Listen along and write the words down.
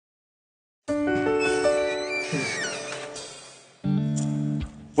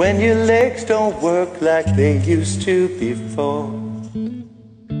when your legs don't work like they used to before,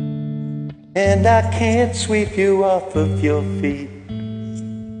 and I can't sweep you off of your feet.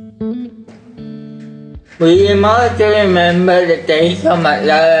 We must remember the taste of my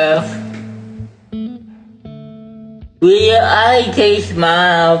love. Will I take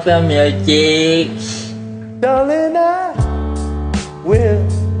smile from your cheeks? Darling, I will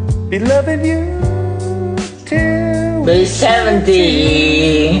be loving you till we're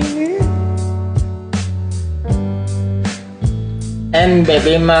 70. And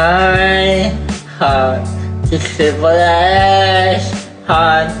baby, my heart is for us,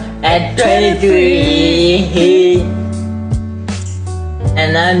 heart at 23.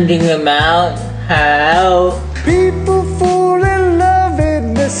 And I'm thinking about how people fall in love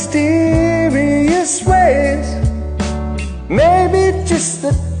in mysterious ways. Maybe just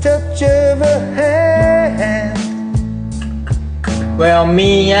the touch of a hand. well,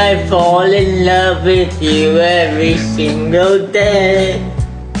 me, I fall in love with you every single day.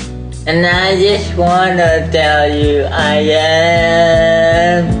 And I just wanna tell you I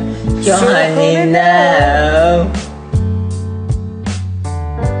am your honey now.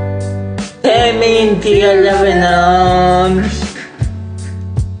 Take me into your loving arms.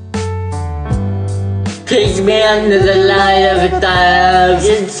 Kiss me under the light of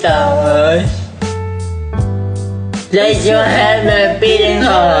 1,000 stars. Let your head my beating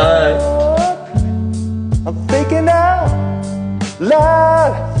heart. I'm thinking out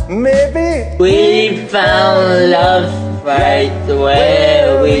loud, maybe We found love right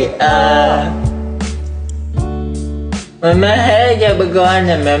where we are. When my head got begun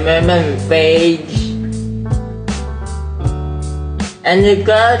and my memory fades, and you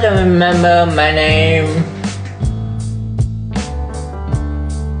gotta remember my name.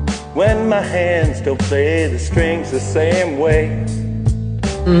 when my hands don't play the strings the same way.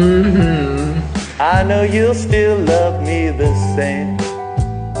 I know you'll still love me the same.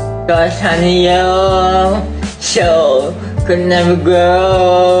 'Cause honey, your soul could never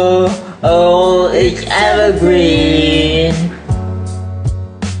grow. Oh, it's evergreen.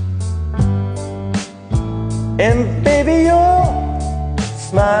 And baby, your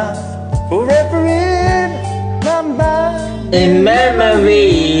smile forever in my mind. In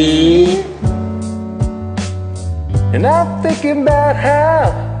memory. And I'm thinking about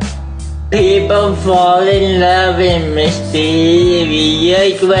how People fall in love in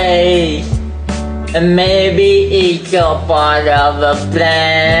mysterious ways. And maybe it's all part of a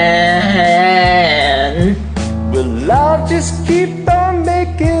plan. well, I'll just keep on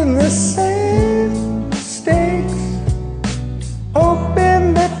making the same mistakes,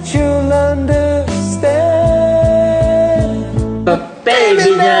 hoping that you'll understand. But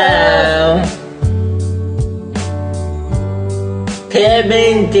baby now, take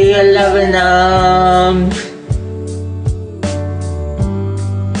me into your loving arms.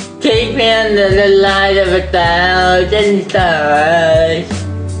 Take me under the light of 1,000 stars.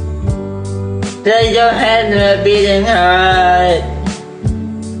 Let your hand in my beating heart.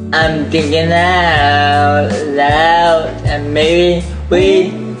 I'm thinking out loud, and maybe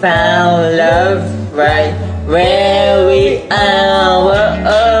we found love right where we are.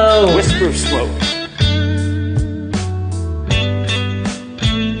 Whoa. Whisper of smoke.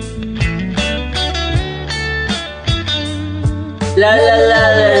 La la la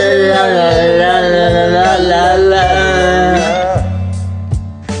la la la la la la.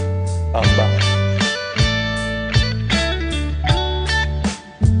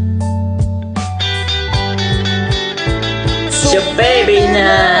 So baby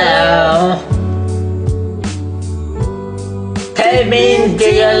now, take me into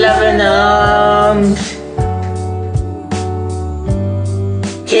your loving arms.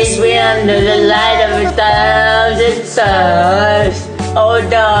 Kiss me under the light of 1,000 stars. Oh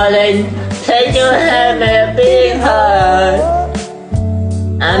darling, take your hand in a big heart.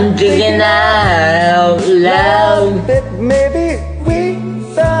 I'm thinking out loud that maybe we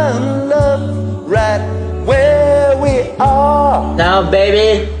found love right where we are. now,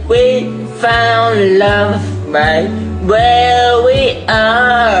 baby, we found love right where we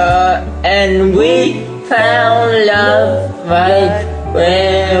are. And we found love right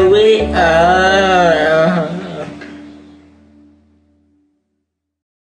where we are.